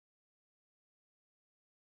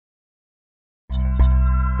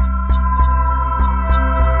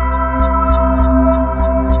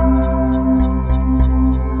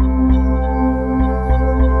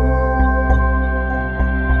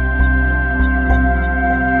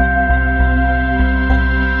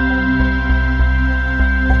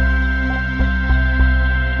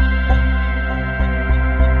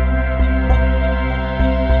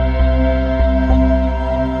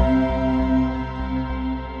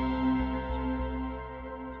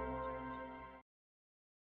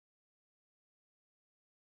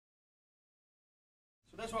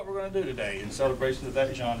That's what we're going to do today in celebration of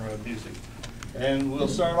that genre of music. And we'll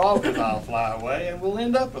start off with I'll Fly Away, and we'll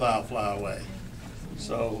end up with I'll Fly Away.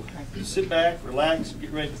 So sit back, relax,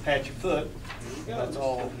 get ready to pat your foot. That's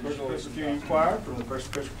all First Presbyterian Choir from the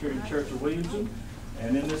First Presbyterian Church of Williamson.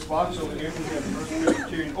 And in this box over here, we have the First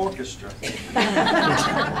Presbyterian Orchestra.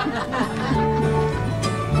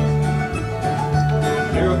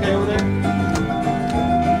 You're okay over there?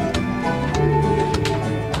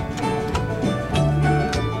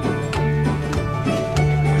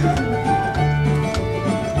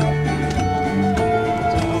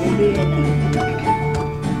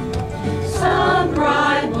 Some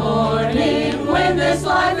bright morning when this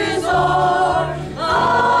life is o'er,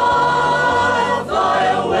 I'll fly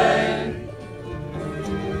away.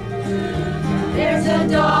 There's a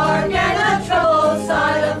dark and a troubled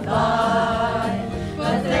side of life,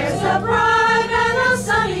 but there's a bright and a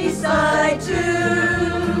sunny side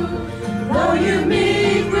too. Though you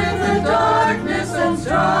meet with the darkness and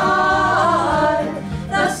strife,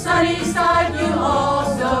 the sunny side you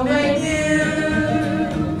also may view.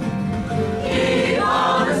 Keep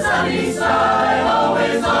on the sunny side,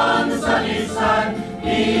 always on the sunny side.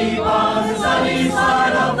 Keep on the sunny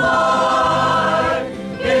side of life.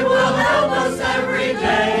 It will help us every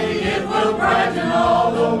day. It will brighten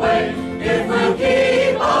all the way. It will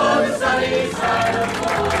keep on the sunny side of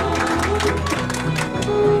life.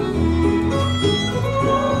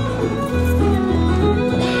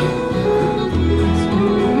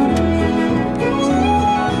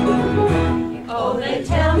 Oh, they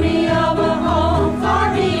tell me of a home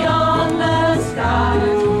far beyond the sky.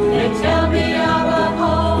 They tell me of a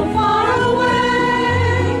home far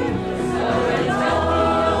away. So they tell me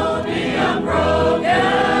you'll be unbroken.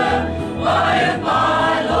 By and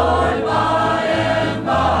by, Lord, by and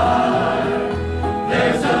by.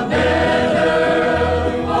 There's a better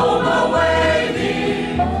home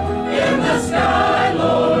awaiting in the sky,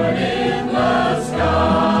 Lord, in the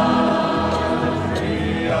sky.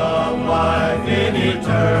 Tree of life in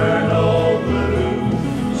eternal blue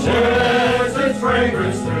shares its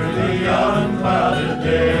fragrance through the unclouded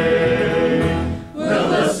day. Will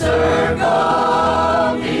the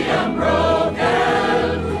circle be unbroken?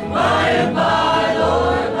 By and by,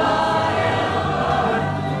 Lord, by and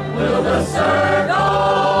by. Will the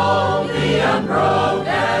circle be unbroken?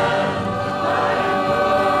 By and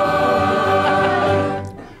by.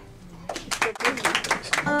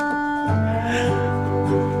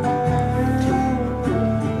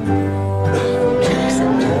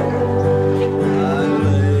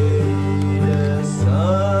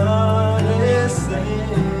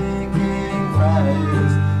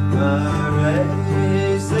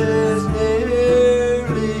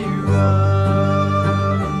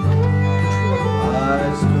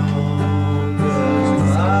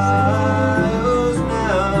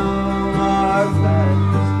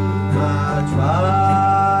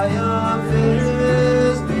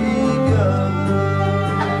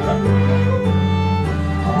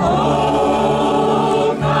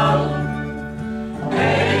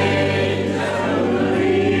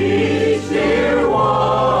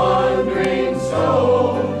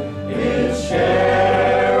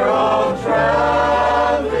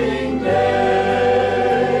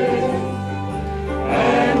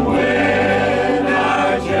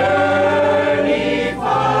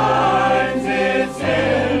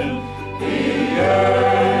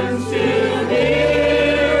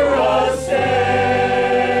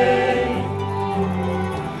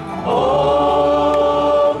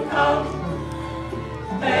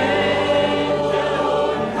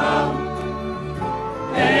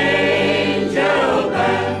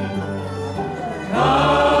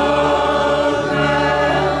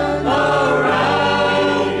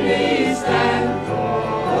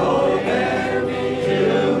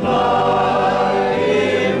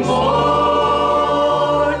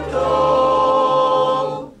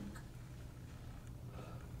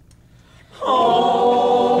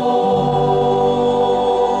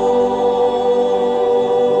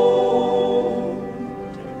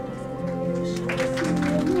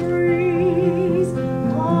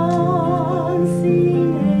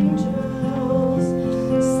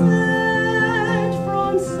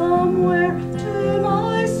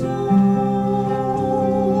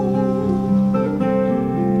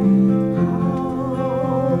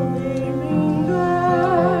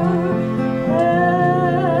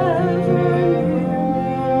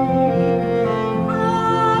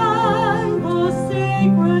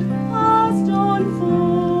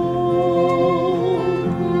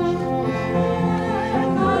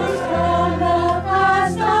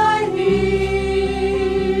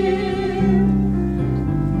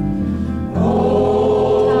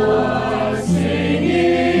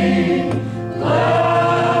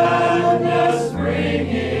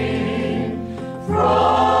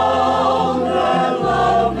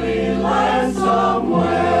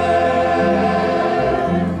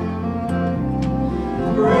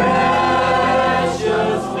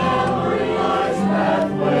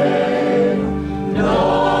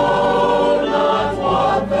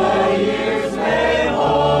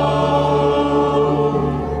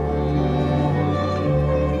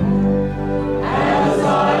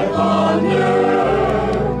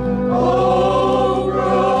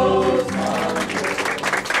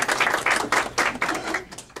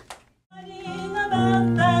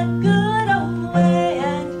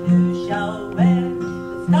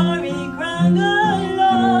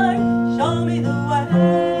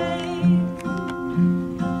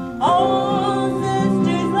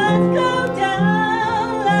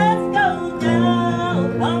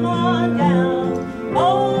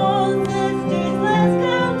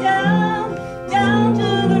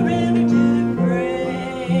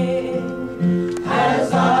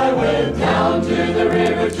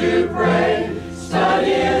 to pray,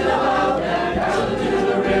 studying about that. Down to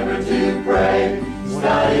the river to pray,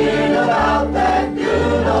 studying about that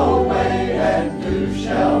good old way. And who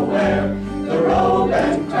shall wear the robe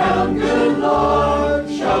and crown? Good Lord,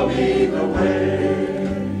 show me the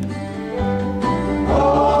way.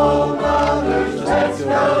 Oh, mothers, let's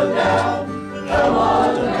go down. Come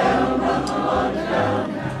on down, come on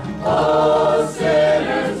down. Oh,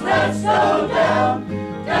 sinners, let's go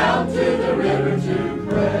down, down to the river to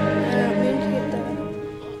pray.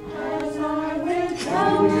 As I went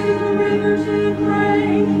down to the river to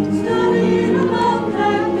pray, studying about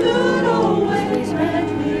that good old way.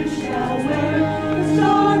 And who shall wear the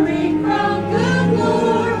starry crown? Good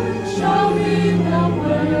Lord, show me the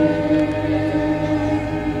way.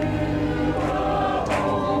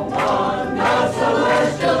 On the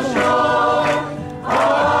celestial shore,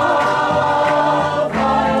 I'll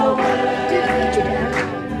fly away.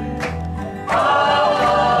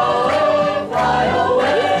 I'll fly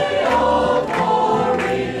away, oh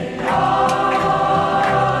glory,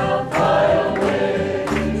 I'll fly away.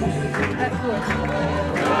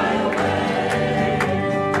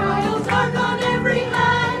 Trials dark on every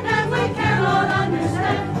hand, and we cannot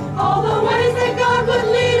understand all the ways that God would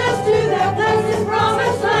lead us to that place, His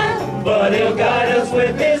promised land. But He'll guide us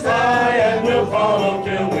with His eye, and we'll follow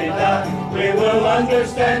till we die. We will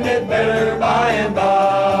understand it better by and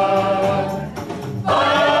by.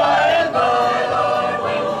 By and by, Lord,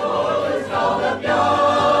 when the roll is called up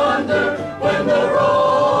yonder, when the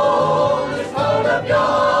roll is called up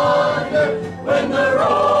yonder, when the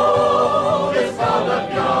roll is called up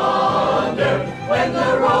yonder, when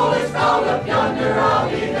the roll is called up yonder, I'll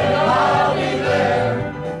be there, I'll be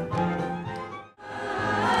there.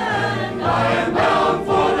 And I am bound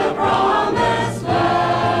for the promised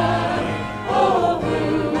land. Oh,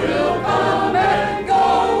 who will come and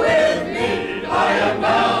go with me? I am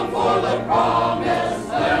bound for the promised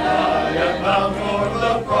land. I am bound for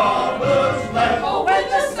the promised land. Oh, when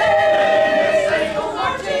the saints go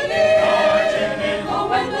marching in. Oh,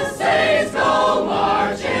 when the saints go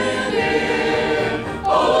marching in.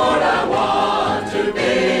 Oh, Lord, I want to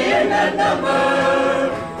be in that number.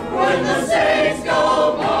 When the saints go